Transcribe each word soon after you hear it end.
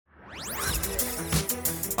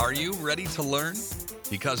Are you ready to learn?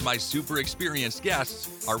 Because my super experienced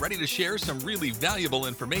guests are ready to share some really valuable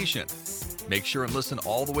information. Make sure and listen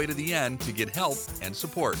all the way to the end to get help and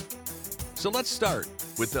support. So let's start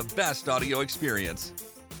with the best audio experience.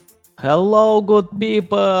 Hello, good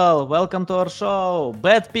people! Welcome to our show.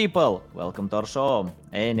 Bad people, welcome to our show.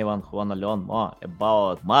 Anyone who wanna learn more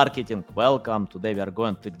about marketing, welcome. Today we are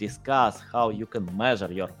going to discuss how you can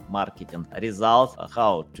measure your marketing results,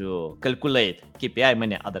 how to calculate KPI,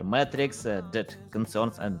 many other metrics that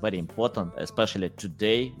concerns and very important, especially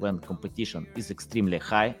today when competition is extremely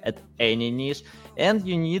high at any niche, and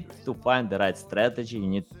you need to find the right strategy. You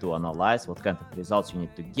need to analyze what kind of results you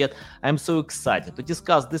need to get. I'm so excited to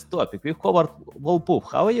discuss this topic with Howard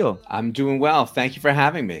Wolpoff. How are you? I'm doing well. Thank you for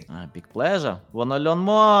having me. Big pleasure. Wanna learn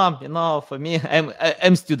more? For me,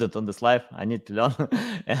 I'm student on this life. I need to learn,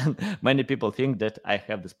 and many people think that I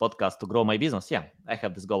have this podcast to grow my business. Yeah, I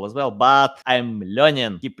have this goal as well, but I'm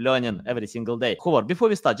learning, keep learning every single day. Howard, before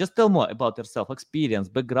we start, just tell more about yourself, experience,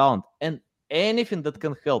 background, and anything that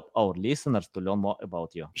can help our listeners to learn more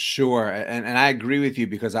about you. Sure. And I agree with you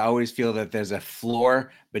because I always feel that there's a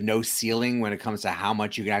floor, but no ceiling when it comes to how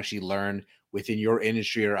much you can actually learn within your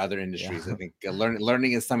industry or other industries. Yeah. I think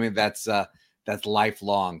learning is something that's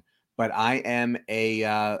lifelong. But I am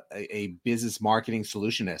a business marketing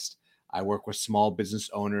solutionist. I work with small business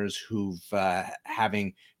owners who've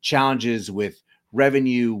having challenges with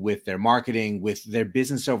revenue, with their marketing, with their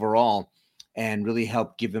business overall, and really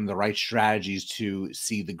help give them the right strategies to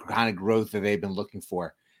see the kind of growth that they've been looking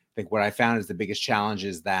for. I think what I found is the biggest challenge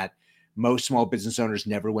is that most small business owners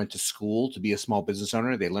never went to school to be a small business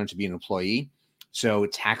owner. They learned to be an employee. So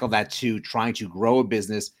tackle that too, trying to grow a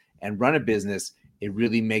business and run a business, it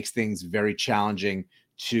really makes things very challenging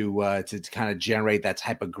to kind of generate that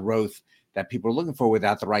type of growth that people are looking for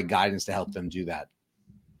without the right guidance to help them do that.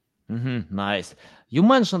 Nice. You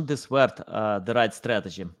mentioned this word, the right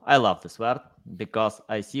strategy. I love this word because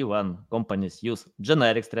I see when companies use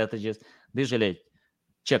generic strategies, they usually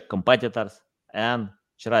check competitors and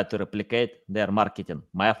try to replicate their marketing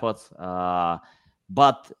methods.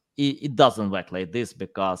 But it doesn't work like this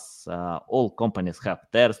because all companies have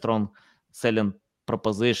their strong selling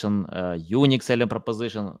proposition, unique selling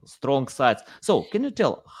proposition, strong sides. So can you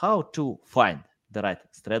tell how to find the right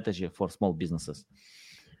strategy for small businesses?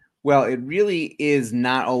 Well, it really is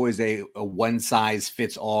not always a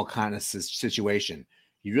one-size-fits-all kind of situation.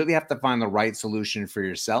 You really have to find the right solution for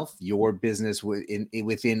yourself. Your business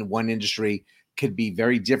within one industry could be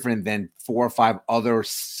very different than 4 or 5 other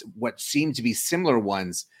what seem to be similar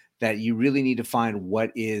ones that you really need to find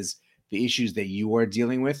what is the issues that you are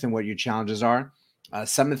dealing with and what your challenges are.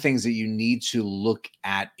 Some of the things that you need to look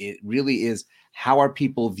at, it really is how are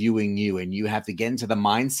people viewing you? And you have to get into the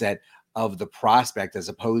mindset of the prospect as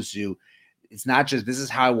opposed to, it's not just this is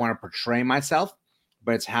how I want to portray myself,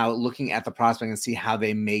 but it's how looking at the prospect and see how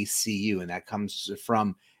they may see you. And that comes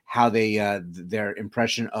from how they their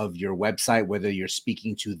impression of your website, whether you're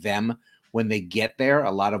speaking to them when they get there.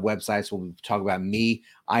 A lot of websites will talk about me.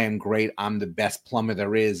 I am great. I'm the best plumber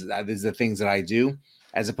there is. These are the things that I do,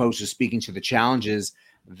 as opposed to speaking to the challenges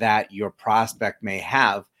that your prospect may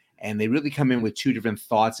have. And they really come in with 2 different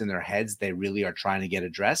thoughts in their heads they really are trying to get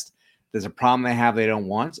addressed. There's a problem they have they don't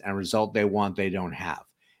want, and a result they want they don't have.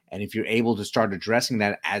 And if you're able to start addressing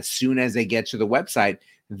that as soon as they get to the website,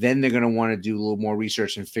 then they're going to want to do a little more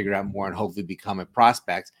research and figure out more and hopefully become a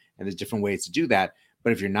prospect. And there's different ways to do that.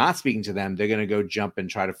 But if you're not speaking to them, they're going to go jump and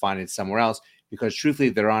try to find it somewhere else because truthfully,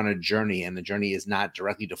 they're on a journey, and the journey is not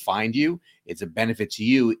directly to find you. It's a benefit to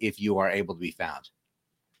you if you are able to be found.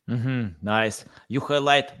 Nice. You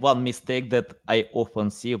highlight one mistake that I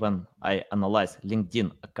often see when I analyze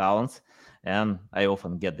LinkedIn accounts, and I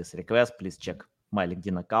often get this request, please check my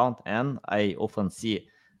LinkedIn account. And I often see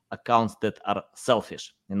accounts that are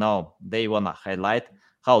selfish. They want to highlight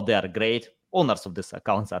how they are great. Owners of these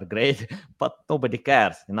accounts are great, but nobody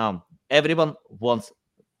cares. Everyone wants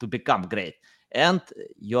to become great. And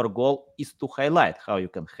your goal is to highlight how you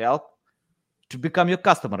can help to become your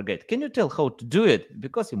customer great. Can you tell how to do it?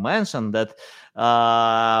 Because you mentioned that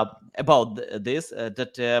about this,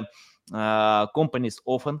 that companies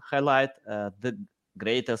often highlight the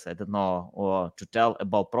greatest, or to tell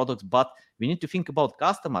about products, but we need to think about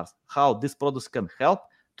customers, how these products can help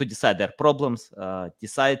to decide their problems,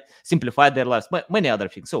 simplify their lives, many other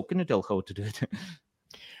things. So can you tell how to do it?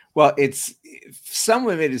 Well, some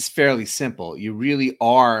of it is fairly simple. You really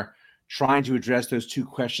are trying to address those 2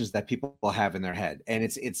 questions that people have in their head. And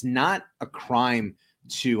it's not a crime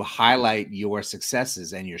to highlight your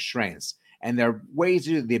successes and your strengths. And there are ways to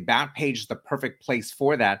do the about page is the perfect place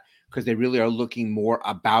for that, because they really are looking more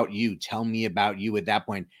about you. Tell me about you. At that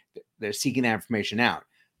point, they're seeking that information out.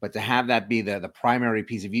 But to have that be the primary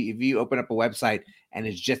piece, if you open up a website and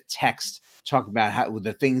it's just text talking about how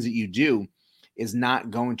the things that you do, is not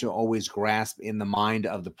going to always grasp in the mind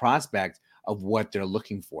of the prospect of what they're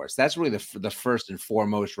looking for. So that's really the first and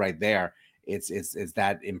foremost right there. It's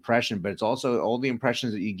that impression, but it's also all the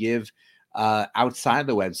impressions that you give outside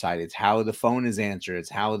the website. It's how the phone is answered. It's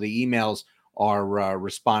how the emails are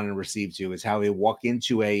responded and received to. It's how they walk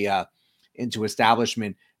into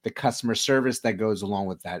establishment, the customer service that goes along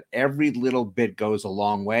with that. Every little bit goes a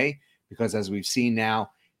long way, because as we've seen now,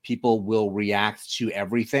 people will react to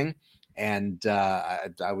everything. And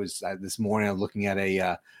I was this morning looking at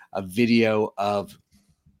a video of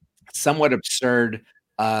somewhat absurd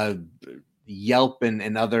Yelp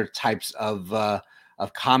and other types of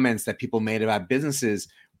comments that people made about businesses,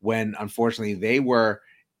 when unfortunately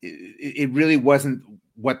it really wasn't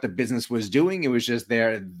what the business was doing. It was just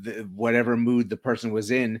whatever mood the person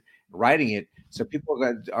was in writing it. So people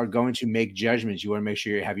are going to make judgments. You want to make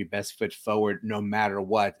sure you have your best foot forward no matter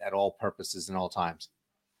what, at all purposes and all times.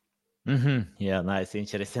 Yeah, nice,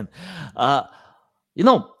 interesting.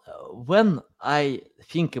 When I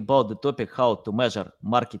think about the topic how to measure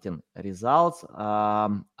marketing results,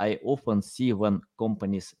 I often see when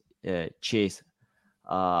companies chase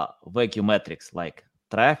vacuum metrics like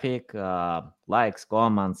traffic, likes,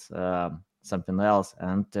 comments, something else.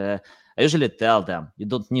 And I usually tell them, you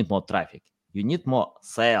don't need more traffic. You need more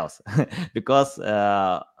sales because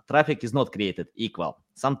traffic is not created equal.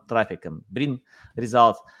 Some traffic can bring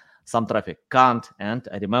results, some traffic can't. And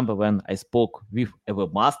I remember when I spoke with a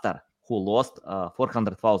webmaster who lost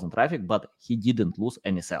 400,000 traffic, but he didn't lose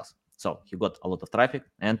any sales. So he got a lot of traffic.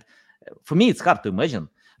 And for me, it's hard to imagine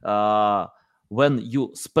when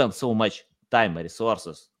you spend so much time and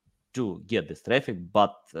resources to get this traffic,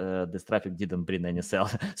 but this traffic didn't bring any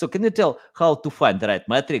sales. So can you tell how to find the right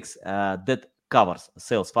metrics that covers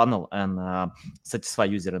sales funnel and satisfy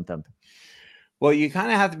user intent? Well, you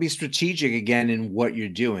kind of have to be strategic again in what you're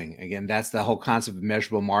doing. Again, that's the whole concept of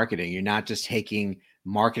measurable marketing. You're not just taking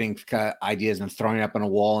marketing ideas and throwing it up on a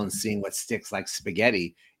wall and seeing what sticks like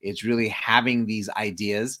spaghetti. It's really having these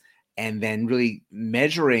ideas and then really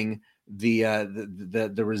measuring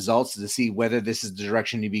the results to see whether this is the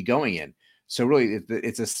direction to be going in. So really,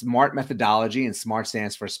 it's a SMART methodology, and SMART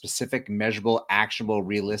stands for specific, measurable, actionable,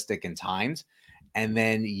 realistic, and timed. And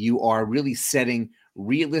then you are really setting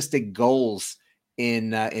realistic goals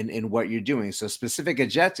in what you're doing. So specific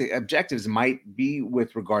objectives might be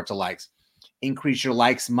with regard to likes. Increase your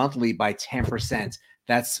likes monthly by 10%.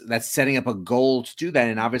 That's setting up a goal to do that.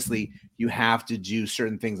 And obviously you have to do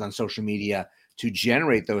certain things on social media to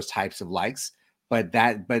generate those types of likes. But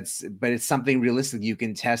it's something realistic you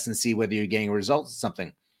can test and see whether you're getting results.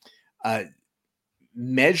 Something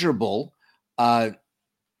measurable.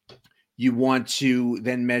 You want to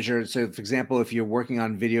then measure. So, for example, if you're working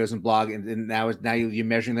on videos and blog, and now you're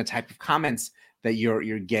measuring the type of comments that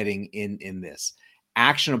you're getting in this.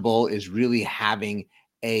 Actionable is really having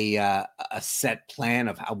a set plan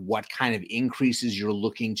of what kind of increases you're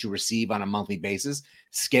looking to receive on a monthly basis.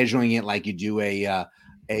 Scheduling it like you do a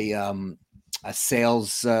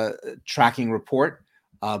sales tracking report.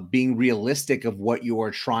 Being realistic of what you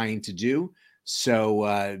are trying to do.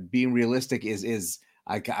 So, being realistic is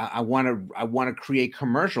I want to create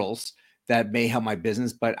commercials that may help my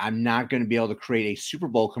business, but I'm not going to be able to create a Super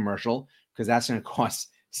Bowl commercial because that's going to cost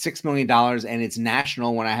 $6 million and it's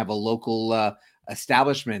national when I have a local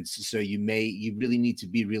establishment. So you really need to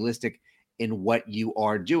be realistic in what you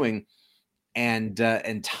are doing, and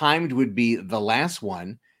timed would be the last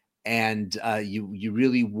one. And you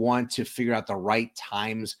really want to figure out the right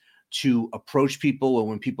times to approach people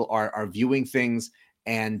when people are viewing things,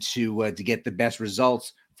 and to get the best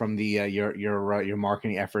results from your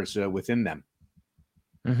marketing efforts within them.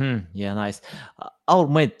 Yeah, nice. Our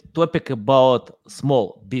main topic about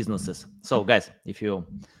small businesses. So, guys, if you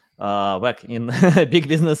work in big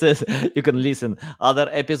businesses, you can listen other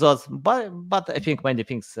episodes. But I think many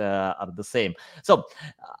things are the same. So,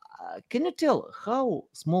 can you tell how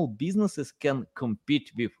small businesses can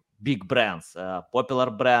compete with big brands, popular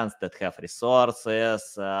brands that have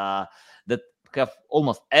resources, that have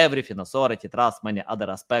almost everything, authority, trust, many other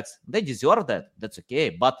aspects? They deserve that. That's okay.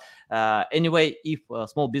 But anyway, if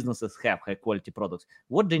small businesses have high quality products,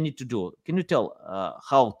 what they need to do? Can you tell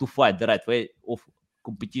how to find the right way of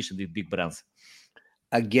competition with big brands?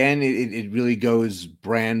 Again, it really goes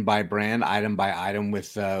brand by brand, item by item,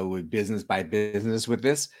 with business by business with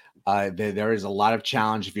this. There is a lot of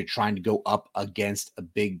challenge if you're trying to go up against a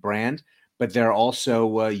big brand. but there are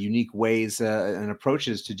also unique ways and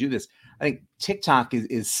approaches to do this. I think TikTok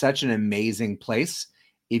is such an amazing place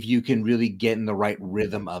if you can really get in the right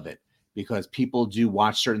rhythm of it, because people do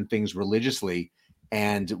watch certain things religiously,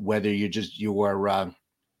 and whether you're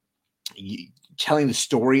telling the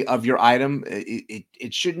story of your item,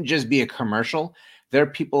 it shouldn't just be a commercial. There are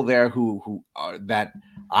people there who are that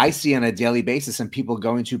I see on a daily basis, and people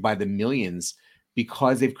going to by the millions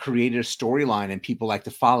because they've created a storyline and people like to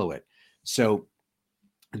follow it. So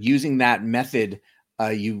using that method,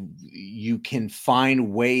 you can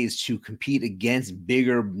find ways to compete against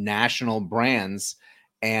bigger national brands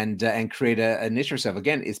and create a niche yourself.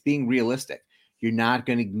 Again, it's being realistic. You're not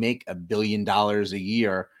going to make $1 billion a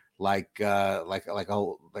year like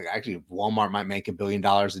actually Walmart might make $1 billion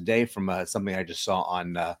a day from something I just saw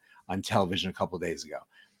on television a couple of days ago.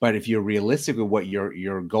 But if you're realistic with what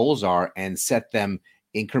your goals are and set them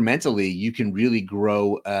incrementally, you can really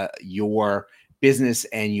grow your business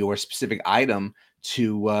and your specific item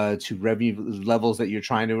to revenue levels that you're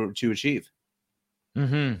trying to achieve.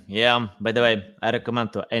 Yeah. By the way, I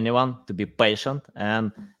recommend to anyone to be patient,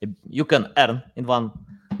 and you can earn in one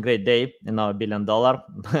great day, $1 billion,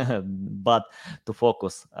 but to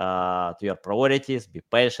focus to your priorities, be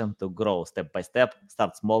patient, to grow step by step,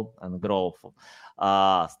 start small and grow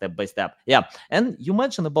step by step. Yeah. And you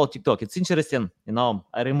mentioned about TikTok. It's interesting.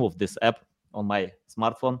 I removed this app on my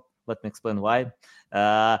smartphone. Let me explain why.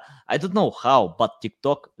 I don't know how, but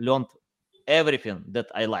TikTok learned everything that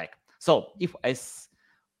I like. So if I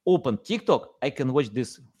open TikTok, I can watch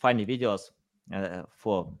these funny videos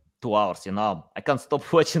for 2 hours. I can't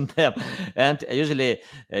stop watching them. And I usually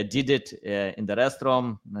did it in the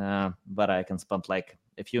restroom where I can spend like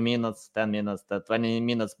a few minutes, 10 minutes, 20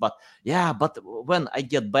 minutes. But when I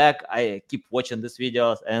get back, I keep watching these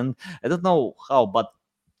videos. And I don't know how, but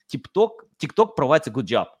TikTok provides a good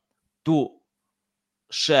job to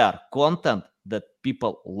share content that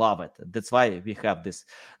people love it. That's why we have this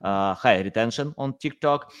high retention on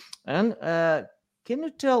TikTok. And can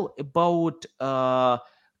you tell about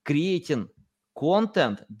creating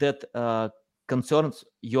content that concerns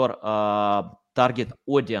your target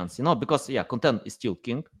audience? Because content is still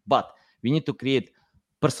king, but we need to create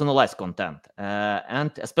personalized content.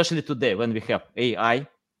 And especially today when we have AI,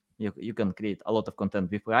 you can create a lot of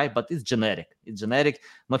content with AI, but it's generic.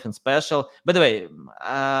 Nothing special. By the way,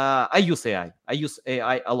 I use AI. I use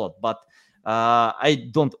AI a lot, but I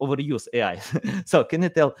don't overuse AI. So can you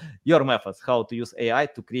tell your methods how to use AI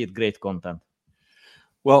to create great content?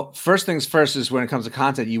 Well, first things first is when it comes to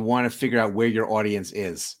content, you want to figure out where your audience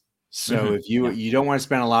is. So if you don't want to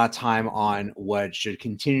spend a lot of time on what should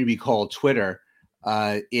continue to be called Twitter,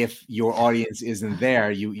 if your audience isn't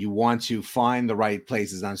there, you want to find the right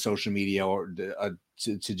places on social media or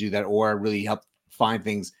to do that, or really help find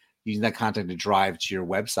things using that content to drive to your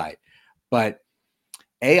website. But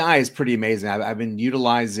AI is pretty amazing. I've been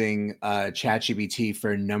utilizing ChatGPT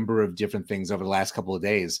for a number of different things over the last couple of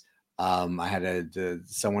days. I had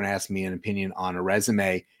someone ask me an opinion on a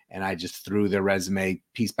resume, and I just threw their resume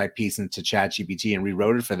piece by piece into ChatGPT and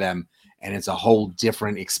rewrote it for them. And it's a whole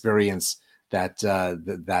different experience that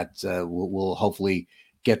will hopefully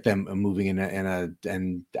get them moving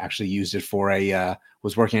and actually used it for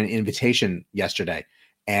was working on an invitation yesterday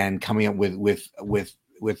and coming up with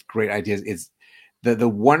great ideas. It's the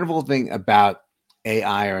wonderful thing about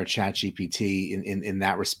AI or ChatGPT in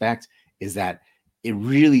that respect is that it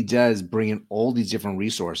really does bring in all these different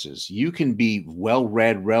resources. You can be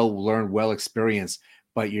well-read, well-learned, well-experienced,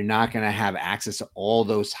 but you're not going to have access to all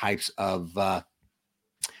those types of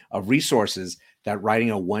resources that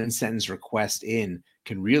writing a one-sentence request in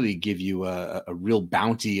can really give you a real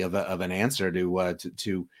bounty of an answer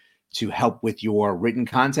to help with your written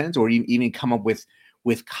content, or even come up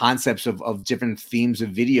with concepts of different themes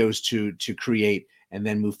of videos to create and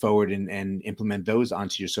then move forward and implement those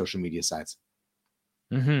onto your social media sites.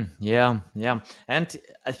 Yeah. And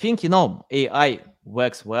I think, AI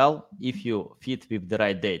works well if you feed with the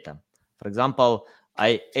right data. For example,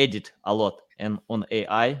 I edit a lot on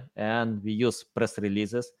AI, and we use press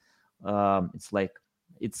releases.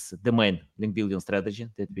 It's the main link building strategy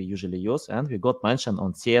that we usually use. And we got mentioned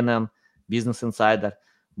on CNN, Business Insider.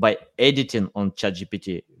 By editing on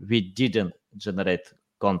ChatGPT, we didn't generate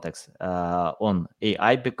context on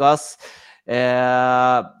AI because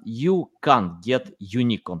you can't get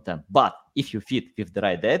unique content. But if you feed with the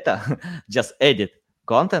right data, just edit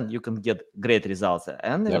content, you can get great results.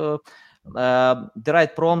 And the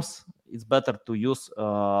right prompts, it's better to use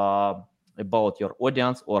about your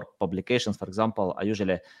audience or publications. For example, I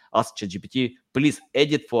usually ask ChatGPT, please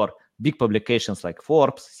edit for big publications like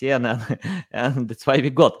Forbes, CNN, and that's why we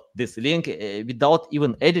got this link without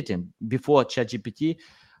even editing. Before ChatGPT,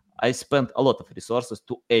 I spent a lot of resources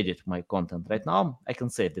to edit my content. Right now, I can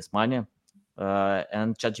save this money,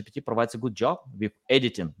 and ChatGPT provides a good job with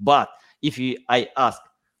editing. But if I ask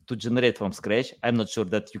to generate from scratch, I'm not sure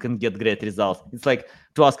that you can get great results. It's like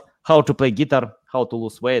to ask how to play guitar, how to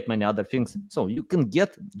lose weight, many other things. So you can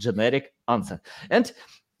get generic answer. And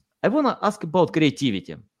I want to ask about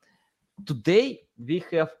creativity. Today, we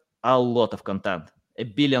have a lot of content,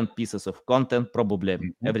 1 billion pieces of content, probably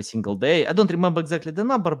every single day. I don't remember exactly the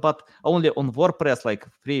number, but only on WordPress, like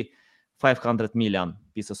 500 million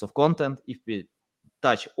pieces of content. If we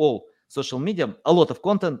touch all social media, a lot of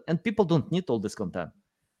content, and people don't need all this content.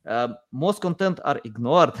 Most content are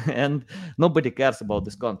ignored and nobody cares about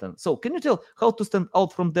this content. So can you tell how to stand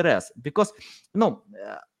out from the rest? Because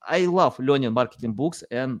I love learning marketing books,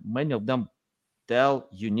 and many of them tell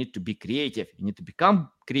you need to be creative, you need to become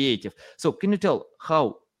creative. So can you tell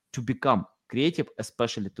how to become creative,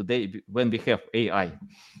 especially today when we have AI?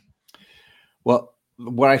 Well,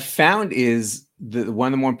 what I found is one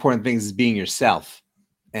of the more important things is being yourself,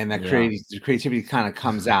 and that creativity kind of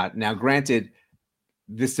comes out. Now, granted,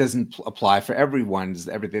 this doesn't apply for everyone's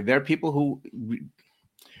everything. There are people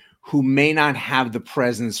who may not have the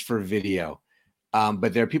presence for video,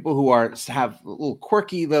 but there are people who have a little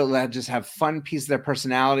quirky, that just have fun piece of their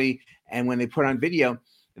personality, and when they put on video,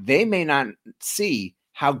 they may not see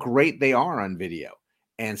how great they are on video.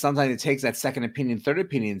 And sometimes it takes that second opinion, third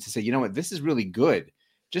opinion to say, you know what, this is really good.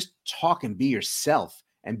 Just talk and be yourself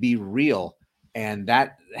and be real, and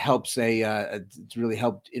that helps. It's really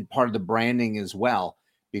helped in part of the branding as well.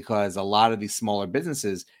 Because a lot of these smaller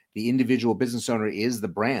businesses, the individual business owner is the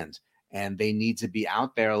brand, and they need to be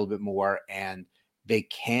out there a little bit more, and they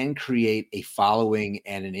can create a following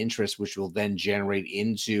and an interest, which will then generate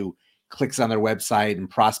into clicks on their website and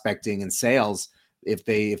prospecting and sales if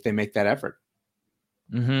they make that effort.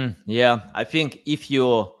 Yeah, I think if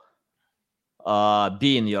you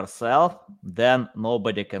being yourself, then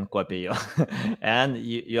nobody can copy you, and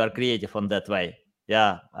you are creative on that way.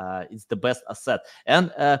 Yeah, it's the best asset.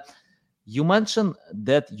 And you mentioned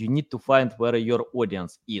that you need to find where your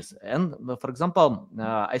audience is. And for example,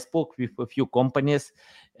 I spoke with a few companies,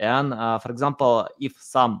 and for example, if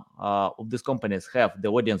some of these companies have the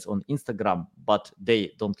audience on Instagram, but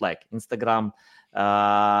they don't like Instagram,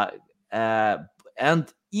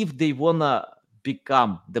 and if they wanna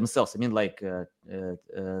become themselves, I mean, like to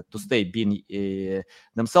stay being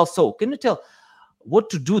themselves. So can you tell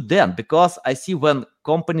what to do then? Because I see when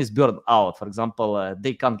companies burn out, for example,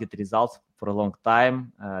 they can't get results for a long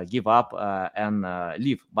time, give up and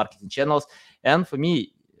leave marketing channels. And for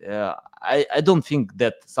me, I don't think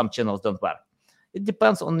that some channels don't work. It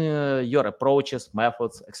depends on your approaches,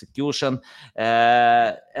 methods, execution.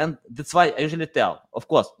 And that's why I usually tell, of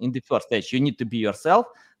course, in the first stage, you need to be yourself.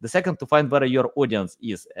 The second, to find where your audience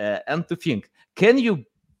is, and to think, can you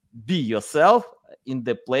be yourself in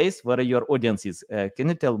the place where your audience is? Can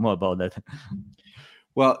you tell more about that?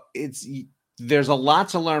 Well, there's a lot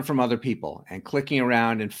to learn from other people, and clicking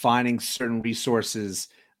around and finding certain resources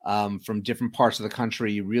from different parts of the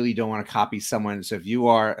country. You really don't want to copy someone. So if you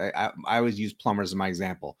are, I always use plumbers as my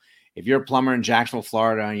example. If you're a plumber in Jacksonville,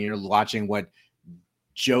 Florida, and you're watching what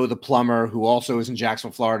Joe the plumber, who also is in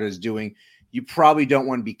Jacksonville, Florida, is doing, you probably don't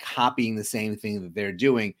want to be copying the same thing that they're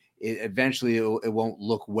doing. Eventually, it won't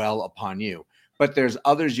look well upon you. But there's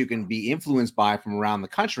others you can be influenced by from around the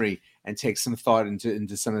country and take some thought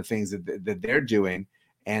into some of the things that they're doing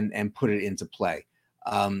and put it into play.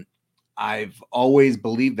 I've always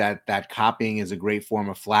believed that copying is a great form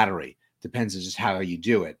of flattery. Depends on just how you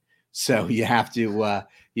do it. So you have to,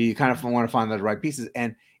 you kind of want to find the right pieces.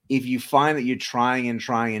 And if you find that you're trying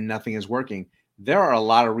and nothing is working, there are a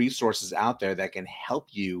lot of resources out there that can help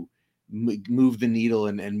you move the needle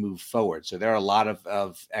and move forward. So there are a lot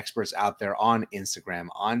of experts out there on Instagram,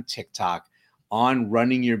 on TikTok, on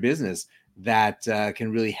running your business that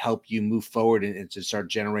can really help you move forward and to start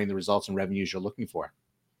generating the results and revenues you're looking for.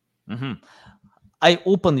 Mm-hmm. I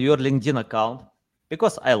opened your LinkedIn account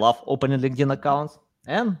because I love opening LinkedIn accounts,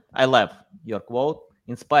 and I love your quote,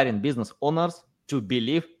 inspiring business owners to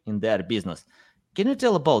believe in their business. Can you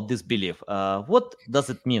tell about this belief? What does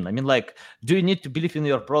it mean? I mean, like, do you need to believe in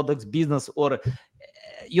your products, business, or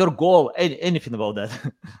your goal? Anything about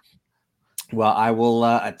that? Well, I will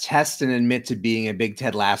attest and admit to being a big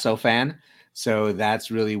Ted Lasso fan. So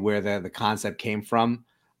that's really where the concept came from.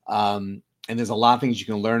 And there's a lot of things you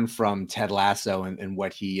can learn from Ted Lasso and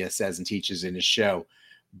what he says and teaches in his show.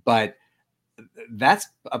 But that's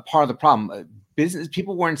a part of the problem. business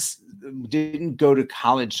people didn't go to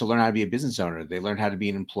college to learn how to be a business owner. They learned how to be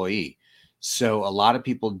an employee. So a lot of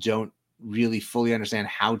people don't really fully understand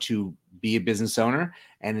how to be a business owner,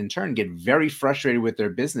 and in turn get very frustrated with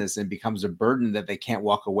their business and becomes a burden that they can't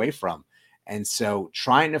walk away from. And so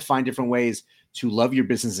trying to find different ways to love your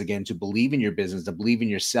business again, to believe in your business, to believe in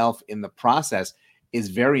yourself in the process is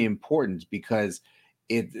very important, because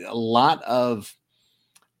a lot of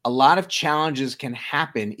challenges can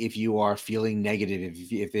happen if you are feeling negative,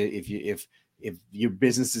 if your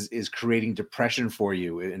business is creating depression for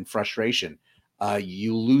you and frustration.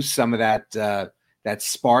 You lose some of that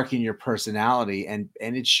spark in your personality, and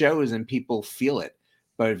it shows and people feel it.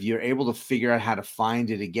 But if you're able to figure out how to find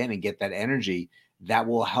it again and get that energy, that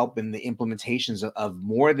will help in the implementations of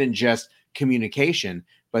more than just communication,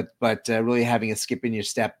 but really having a skip in your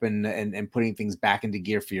step and putting things back into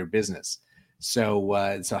gear for your business. So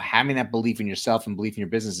having that belief in yourself and belief in your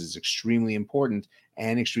business is extremely important,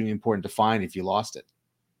 and extremely important to find if you lost it.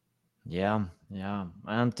 Yeah.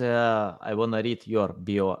 And I want to read your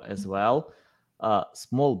bio as well.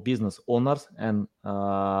 Small business owners and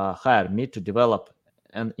hire me to develop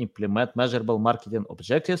and implement measurable marketing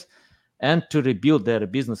objectives and to rebuild their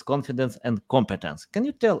business confidence and competence. Can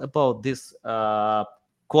you tell about this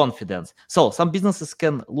confidence? So some businesses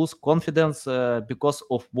can lose confidence because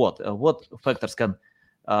of what? What factors can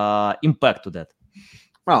impact to that?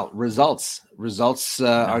 Well, results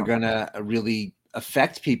are going to really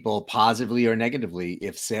affect people positively or negatively.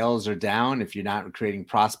 If sales are down, if you're not creating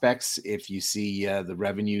prospects, if you see the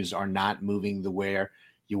revenues are not moving the way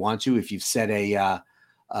you want to, if you've set a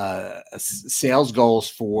sales goals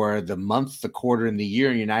for the month, the quarter, and the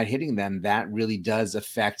year, and you're not hitting them, that really does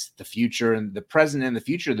affect the future and the present and the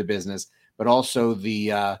future of the business, but also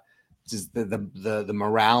the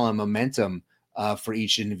morale and momentum for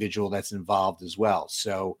each individual that's involved as well.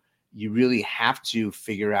 So you really have to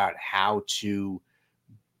figure out how to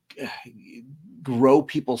grow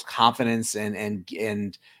people's confidence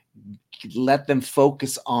and let them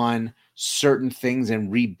focus on certain things and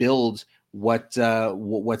rebuild what's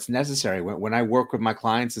necessary. When I work with my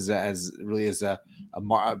clients as a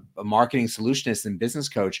marketing solutionist and business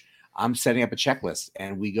coach, I'm setting up a checklist,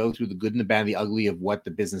 and we go through the good and the bad and the ugly of what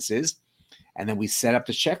the business is. And then we set up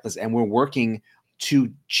the checklist, and we're working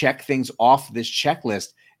to check things off this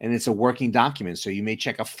checklist, and it's a working document. So you may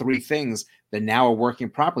check off 3 things that now are working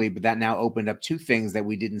properly, but that now opened up 2 things that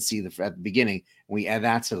we didn't see at the beginning. And we add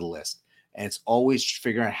that to the list. And it's always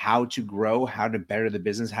figuring out how to grow, how to better the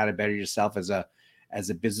business, how to better yourself as a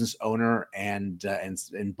business owner and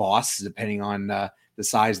boss, depending on the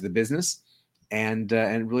size of the business, and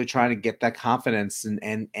really trying to get that confidence,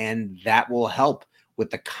 and that will help with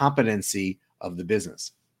the competency of the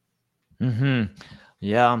business. Mm-hmm.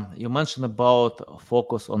 Yeah, you mentioned about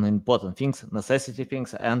focus on important things, necessity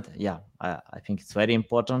things, and yeah, I think it's very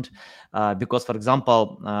important because, for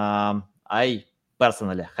example, I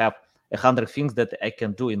personally have 100 things that I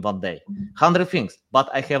can do in one day. 100 things, but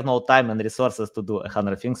I have no time and resources to do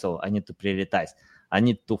 100 things, so I need to prioritize. I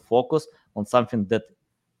need to focus on something that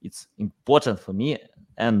it's important for me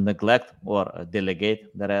and neglect or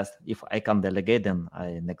delegate the rest. If I can delegate, then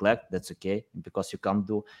I neglect. That's okay, because you can't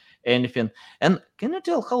do anything. And can you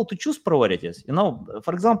tell how to choose priorities?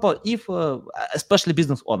 For example, if especially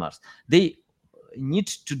business owners, they need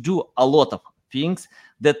to do a lot of things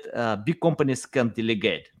that big companies can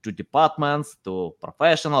delegate to departments, to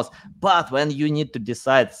professionals. But when you need to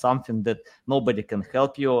decide something that nobody can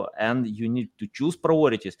help you and you need to choose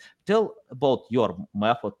priorities, tell about your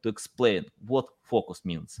method to explain what focus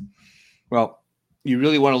means. Well, you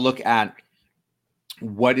really want to look at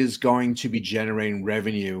what is going to be generating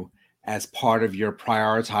revenue as part of your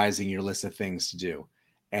prioritizing your list of things to do.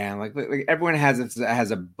 And like everyone has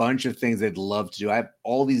a bunch of things they'd love to do. I have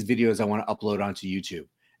all these videos I want to upload onto YouTube,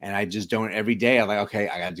 and I just don't every day. I'm like, okay,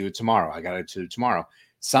 I got to do it tomorrow. I got to do it tomorrow.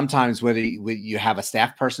 Sometimes whether you have a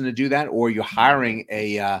staff person to do that, or you're hiring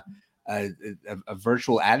a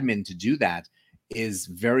virtual admin to do that, is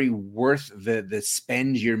very worth the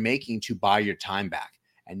spend you're making to buy your time back.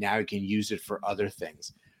 And now you can use it for other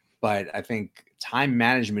things. But I think time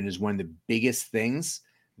management is one of the biggest things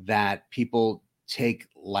that people take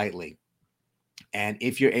lightly. And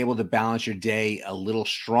if you're able to balance your day a little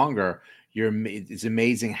stronger, it's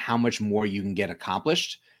amazing how much more you can get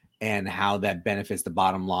accomplished and how that benefits the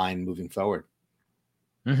bottom line moving forward.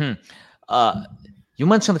 Mm-hmm. You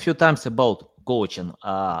mentioned a few times about coaching.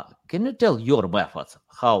 Can you tell your methods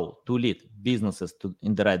how to lead businesses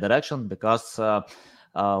in the right direction? Because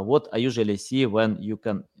what I usually see when you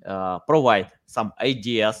can provide some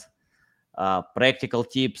ideas, practical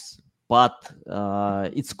tips, but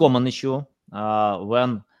it's common issue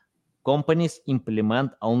when companies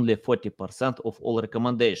implement only 40% of all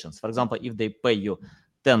recommendations. For example, if they pay you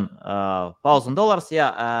 $10,000,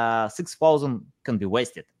 $6,000 can be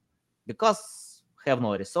wasted because have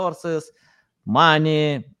no resources,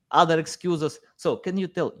 money, other excuses. So can you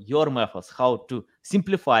tell your methods how to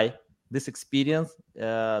simplify this experience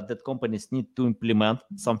that companies need to implement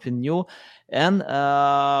something new, and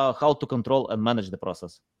how to control and manage the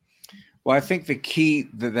process? Well, I think the key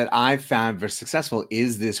that I've found very successful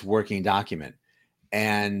is this working document.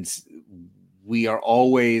 And we are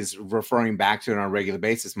always referring back to it on a regular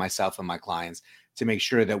basis, myself and my clients, to make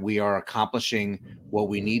sure that we are accomplishing what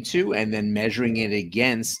we need to and then measuring it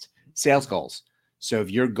against sales goals. So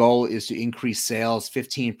if your goal is to increase sales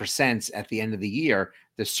 15% at the end of the year,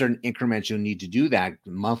 there's certain increments you'll need to do that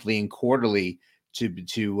monthly and quarterly to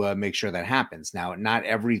make sure that happens. Now, not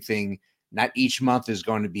each month is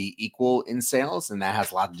going to be equal in sales, and that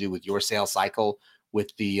has a lot to do with your sales cycle,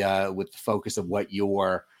 with the focus of what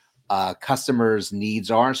your customers'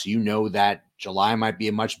 needs are. So you know that July might be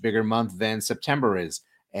a much bigger month than September is,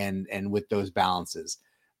 and with those balances.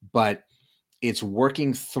 But it's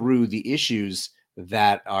working through the issues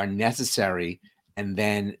that are necessary, and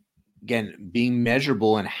then again being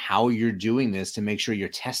measurable in how you're doing this to make sure you're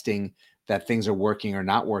testing that things are working or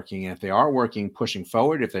not working. And if they are working, pushing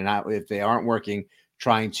forward. If they aren't working,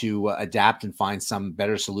 trying to adapt and find some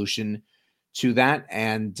better solution to that.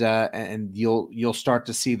 And you'll start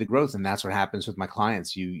to see the growth. And that's what happens with my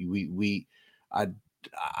clients.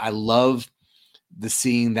 I love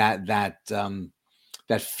seeing that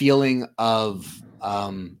feeling of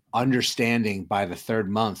understanding by the third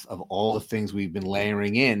month of all the things we've been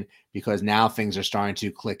layering in, because now things are starting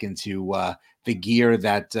to click into the gear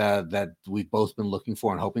that we've both been looking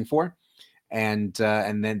for and hoping for, and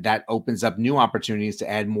then that opens up new opportunities to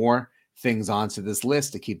add more things onto this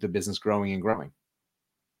list to keep the business growing and growing.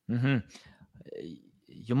 Mm-hmm.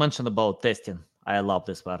 You mentioned about testing. I love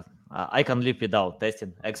this part. I can live without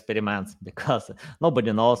testing experiments because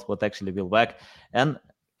nobody knows what actually will work. And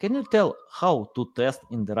can you tell how to test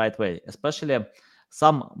in the right way? Especially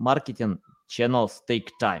some marketing channels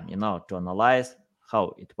take time, to analyze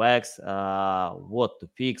how it works, what to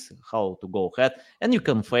fix, how to go ahead. And you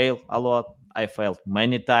can fail a lot. I failed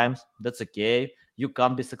many times. That's okay. You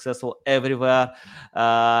can't be successful everywhere.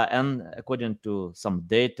 And according to some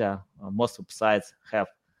data, most websites have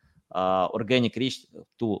organic reach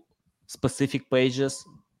to specific pages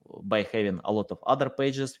by having a lot of other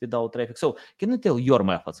pages without traffic. So can you tell your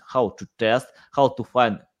methods, how to test, how to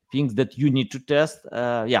find things that you need to test?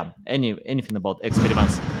 Anything about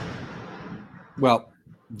experiments? Well,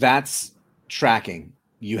 that's tracking.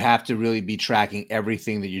 You have to really be tracking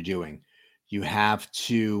everything that you're doing. You have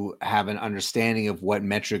to have an understanding of what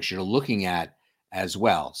metrics you're looking at as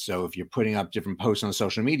well. So if you're putting up different posts on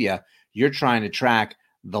social media, you're trying to track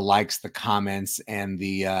the likes, the comments, and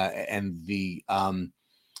the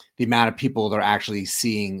amount of people that are actually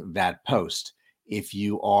seeing that post. If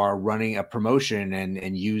you are running a promotion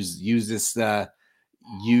and use this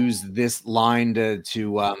line to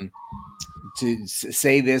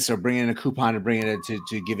say this, or bring in a coupon to bring it to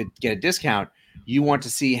get a discount, you want to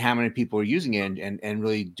see how many people are using it and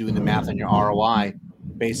really doing the math on your ROI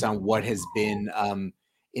based on what has been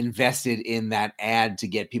invested in that ad to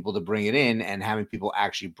get people to bring it in, and how many people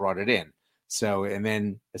actually brought it in. So, and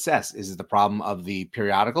then assess, is it the problem of the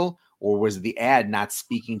periodical, or was it the ad not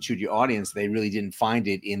speaking to your audience? They really didn't find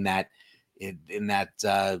it in that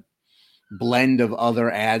blend of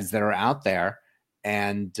other ads that are out there.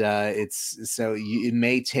 And it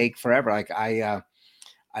may take forever. Like I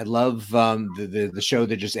love the show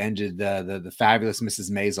that just ended, the Fabulous Mrs.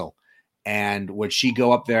 Maisel. And would she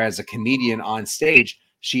go up there as a comedian on stage,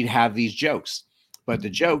 she'd have these jokes, but the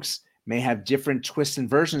jokes may have different twists and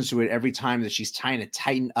versions to it every time that she's trying to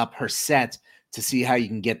tighten up her set to see how you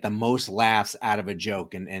can get the most laughs out of a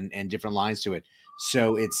joke and different lines to it.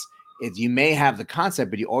 So it's you may have the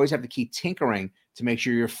concept, but you always have to keep tinkering to make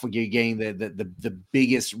sure you're getting the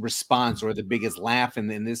biggest response or the biggest laugh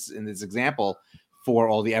in this example for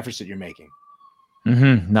all the efforts that you're making.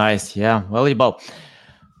 Mm-hmm. Nice. Yeah. Valuable.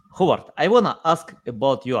 Howard, I want to ask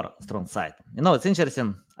about your strong side. It's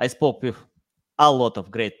interesting. I spoke with a lot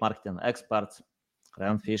of great marketing experts,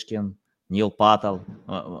 Rand Fishkin, Neil Patel,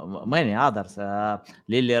 many others,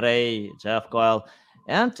 Lily Ray, Jeff Coyle,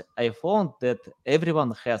 and I found that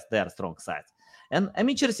everyone has their strong sides. And I'm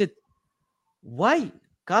interested, why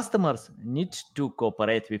customers need to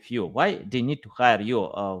cooperate with you? Why they need to hire you?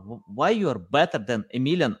 Why you are better than a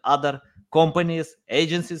million other companies,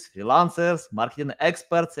 agencies, freelancers, marketing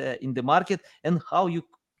experts in the market, and how you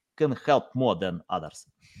can help more than others?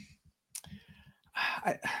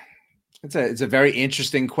 It's a very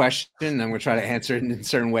interesting question. I'm going to try to answer it in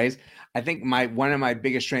certain ways. I think one of my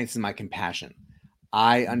biggest strengths is my compassion.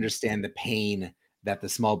 I understand the pain that the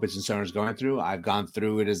small business owner is going through. I've gone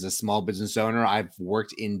through it as a small business owner. I've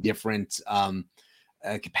worked in different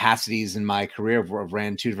capacities in my career. I've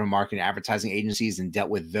ran 2 different marketing advertising agencies and dealt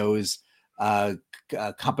with those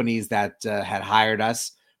companies that had hired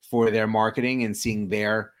us for their marketing and seeing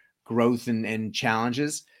their growth and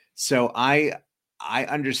challenges. So I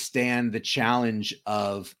understand the challenge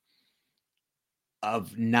of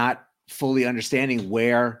not fully understanding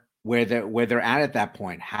where they're at that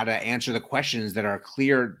point, how to answer the questions that are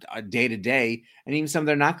clear day to day, and even some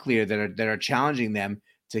that are not clear that are challenging them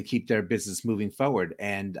to keep their business moving forward.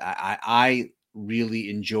 And I really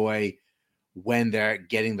enjoy when they're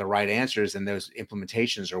getting the right answers and those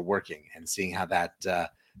implementations are working, and seeing how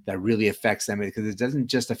that really affects them, because it doesn't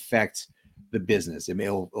just affect the business.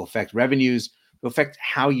 It'll affect revenues, it'll affect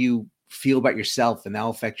how you feel about yourself, and that'll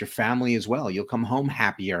affect your family as well. You'll come home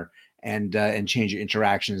happier and change your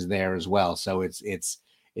interactions there as well. So it's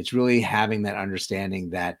really having that understanding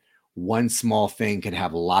that one small thing could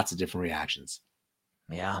have lots of different reactions.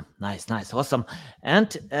 Yeah, nice, awesome.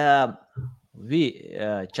 And we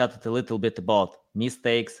chatted a little bit about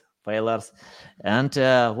mistakes, failures, and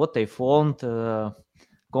what I found,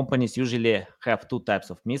 companies usually have 2 types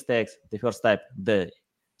of mistakes. The first type,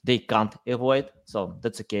 they can't avoid, so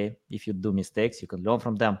that's okay. If you do mistakes, you can learn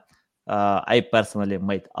from them. I personally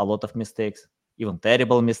made a lot of mistakes, even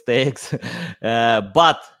terrible mistakes,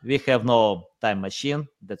 but we have no time machine.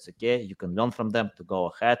 That's okay. You can learn from them to go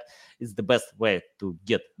ahead. It's the best way to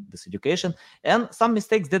get this education. And some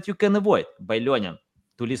mistakes that you can avoid by learning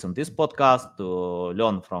to listen to this podcast, to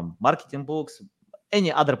learn from marketing books,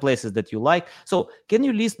 any other places that you like. So can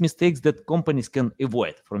you list mistakes that companies can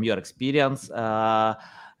avoid from your experience, that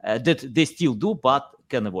they still do but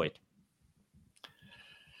can avoid?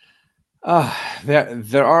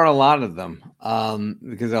 There are a lot of them,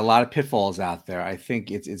 because there are a lot of pitfalls out there. I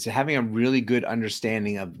think it's having a really good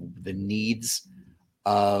understanding of the needs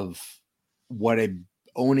of what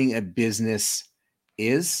owning a business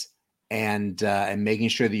is, and making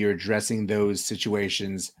sure that you're addressing those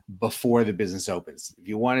situations before the business opens. If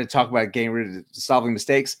you want to talk about getting rid of solving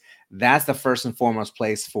mistakes, that's the first and foremost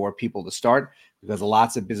place for people to start, because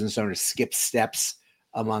lots of business owners skip steps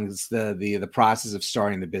amongst the process of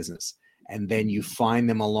starting the business. And then you find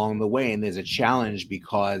them along the way, and there's a challenge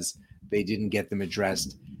because they didn't get them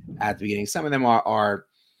addressed at the beginning. Some of them are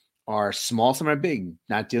small, some are big.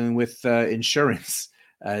 Not dealing with insurance,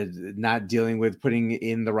 not dealing with putting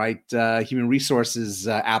in the right human resources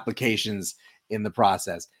applications in the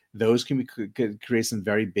process. Those could create some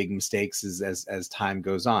very big mistakes as time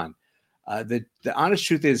goes on. The honest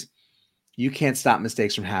truth is, you can't stop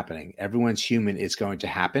mistakes from happening. Everyone's human. It's going to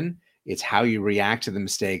happen. It's how you react to the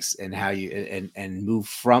mistakes and how you and move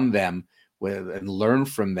from them and learn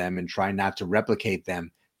from them and try not to replicate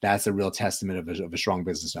them. That's a real testament of a strong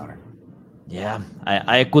business owner. Yeah,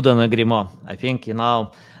 I couldn't agree more. I think,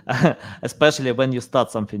 especially when you start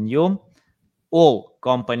something new, all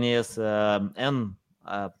companies, and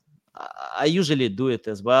I usually do it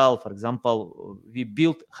as well. For example, we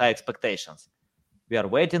build high expectations. We are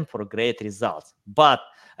waiting for great results. But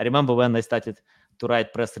I remember when I started to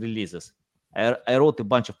write press releases, I wrote a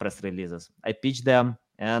bunch of press releases. I pitched them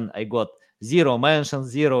and I got 0 mentions,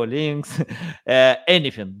 0 links,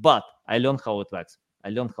 anything. But I learned how it works.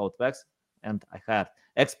 And I hired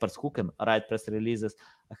experts who can write press releases.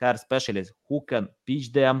 I hired specialists who can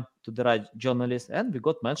pitch them to the right journalists. And we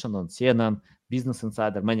got mentioned on CNN, Business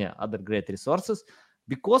Insider, many other great resources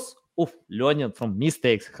because of learning from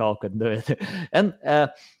mistakes, how can do it. And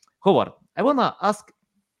Howard, I want to ask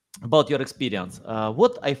about your experience.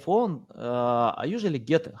 What I found, I usually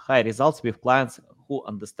get high results with clients who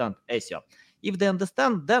understand SEO. If they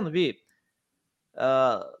understand, then we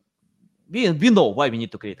know why we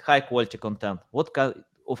need to create high quality content, what kind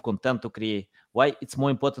of content to create, why it's more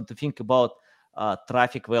important to think about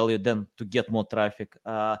traffic value than to get more traffic.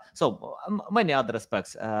 So many other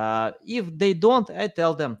aspects. If they don't, I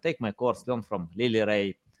tell them, take my course, learn from Lily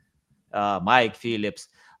Ray, Mike Phillips,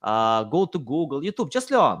 go to Google, YouTube,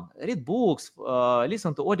 just learn, read books,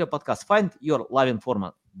 listen to audio podcasts, find your loving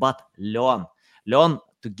format, but learn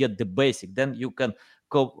to get the basic. Then you can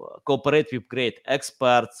cooperate with great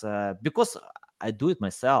experts, because I do it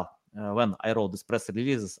myself. When I wrote these press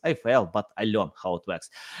releases, I failed, but I learned how it works.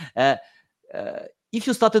 If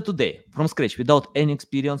you started today from scratch without any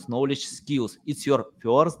experience, knowledge, skills, it's your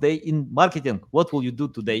first day in marketing, what will you do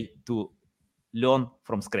today to learn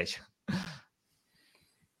from scratch?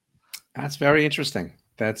 That's very interesting.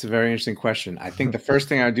 That's a very interesting question. I think the first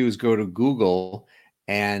thing I would do is go to Google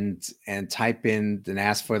and type in and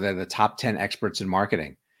ask for the top 10 experts in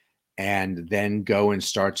marketing, and then go and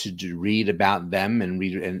start to read about them and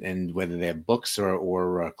read and whether they have books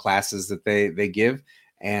or classes that they give,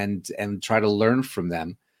 and try to learn from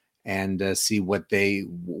them and see what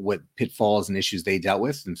pitfalls and issues they dealt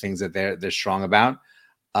with and things that they're strong about.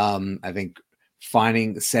 I think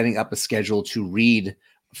setting up a schedule to read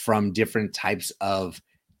from different types of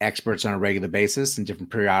experts on a regular basis and different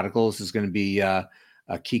periodicals is going to be a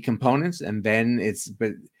key components. And then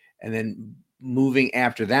then moving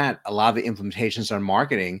after that, a lot of the implementations on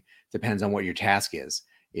marketing depends on what your task is.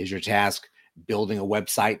 Is your task building a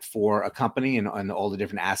website for a company and all the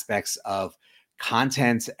different aspects of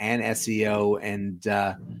content and SEO and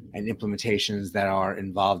implementations that are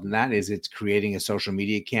involved in that? Is it creating a social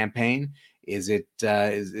media campaign? Is it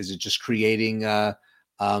just creating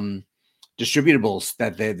distributables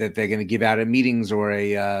that they're going to give out at meetings or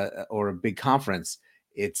a big conference?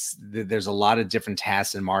 There's a lot of different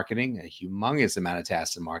tasks in marketing, a humongous amount of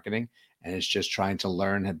tasks in marketing, and it's just trying to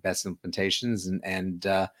learn the best implementations and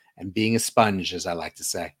being a sponge, as I like to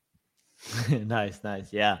say. Nice,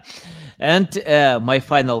 yeah. And my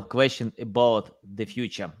final question about the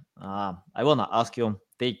future. I want to ask you,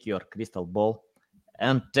 take your crystal ball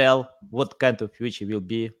and tell what kind of future will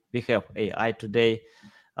be. We have AI today.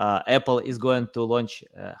 Apple is going to launch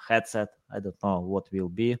a headset. I don't know what will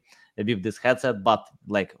be with this headset, but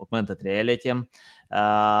like augmented reality,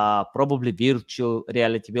 probably virtual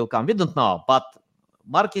reality will come. We don't know, but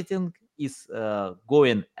marketing is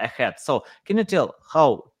going ahead. So can you tell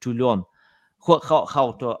how to learn,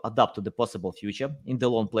 how to adapt to the possible future in the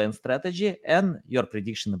long plan strategy and your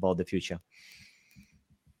prediction about the future?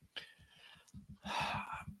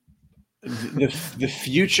 The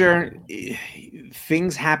future,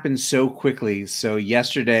 things happen so quickly. So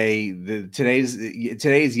today's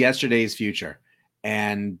yesterday's future.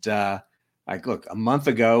 And look, a month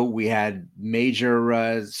ago we had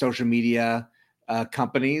major social media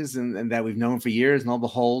companies and that we've known for years, and lo and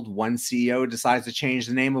behold, one CEO decides to change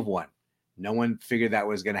the name of one. No one figured that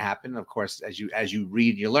was going to happen. Of course, as you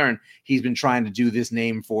read, you learn. He's been trying to do this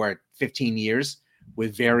name for 15 years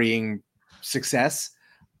with varying success.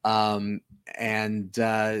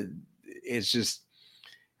 It's just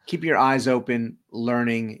keep your eyes open,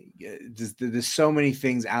 learning. There's so many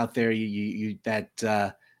things out there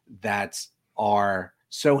that are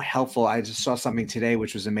so helpful. I just saw something today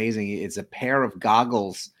which was amazing. It's a pair of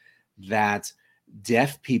goggles that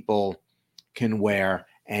deaf people can wear,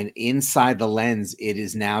 and inside the lens, it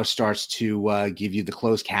is now starts to give you the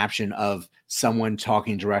closed caption of someone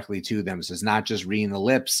talking directly to them. So it's not just reading the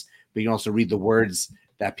lips, but you can also read the words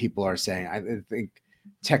that people are saying. I think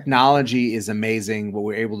technology is amazing. What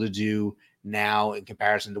we're able to do now in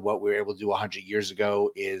comparison to what we were able to do 100 years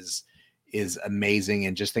ago is amazing.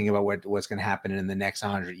 And just thinking about what's going to happen in the next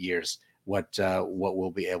 100 years, what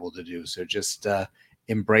we'll be able to do. So just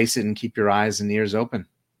embrace it and keep your eyes and ears open.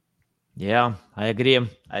 Yeah, I agree.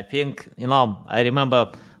 I think, I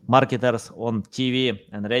remember marketers on TV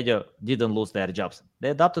and radio didn't lose their jobs.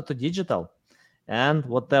 They adapted to digital, and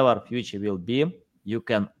whatever future will be, you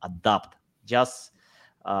can adapt just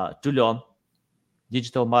to learn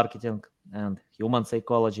digital marketing and human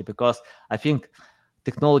psychology, because I think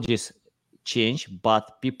technologies change,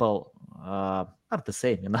 but people are the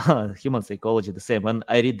same, human psychology the same. When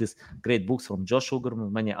I read these great books from Josh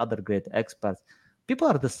Sugarman, many other great experts, people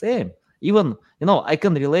are the same. Even, I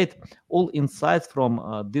can relate all insights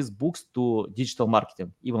from these books to digital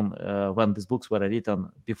marketing, even when these books were written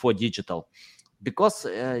before digital. Because,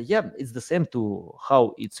 it's the same to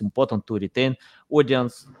how it's important to retain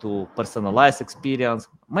audience, to personalize experience,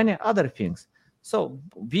 many other things. So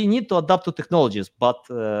we need to adapt to technologies, but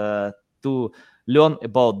to learn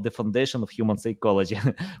about the foundation of human psychology.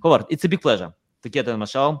 Howard, it's a big pleasure to get on my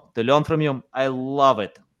show, to learn from you. I love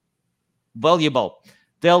it. Valuable.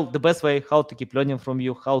 Tell the best way how to keep learning from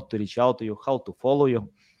you, how to reach out to you, how to follow you.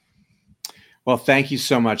 Well, thank you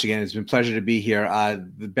so much again. It's been a pleasure to be here.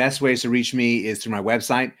 The best ways to reach me is through my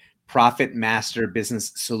website,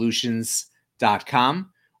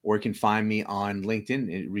 profitmasterbusinesssolutions.com, or you can find me on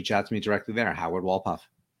LinkedIn and reach out to me directly there, Howard Wolpoff.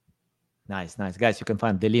 Nice. Guys, you can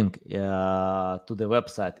find the link to the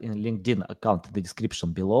website in LinkedIn account in the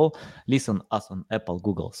description below. Listen us on Apple,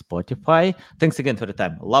 Google, Spotify. Thanks again for the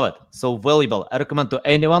time. Love it. So valuable. I recommend to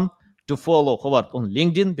anyone to follow Howard on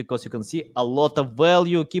LinkedIn, because you can see a lot of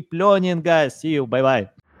value. Keep learning, guys. See you. Bye-bye.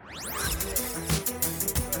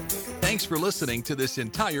 Thanks for listening to this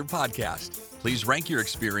entire podcast. Please rank your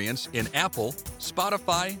experience in Apple,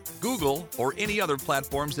 Spotify, Google, or any other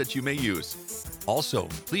platforms that you may use. Also,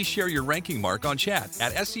 please share your ranking mark on chat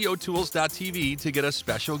at SEOtools.tv to get a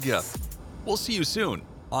special gift. We'll see you soon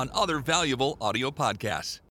on other valuable audio podcasts.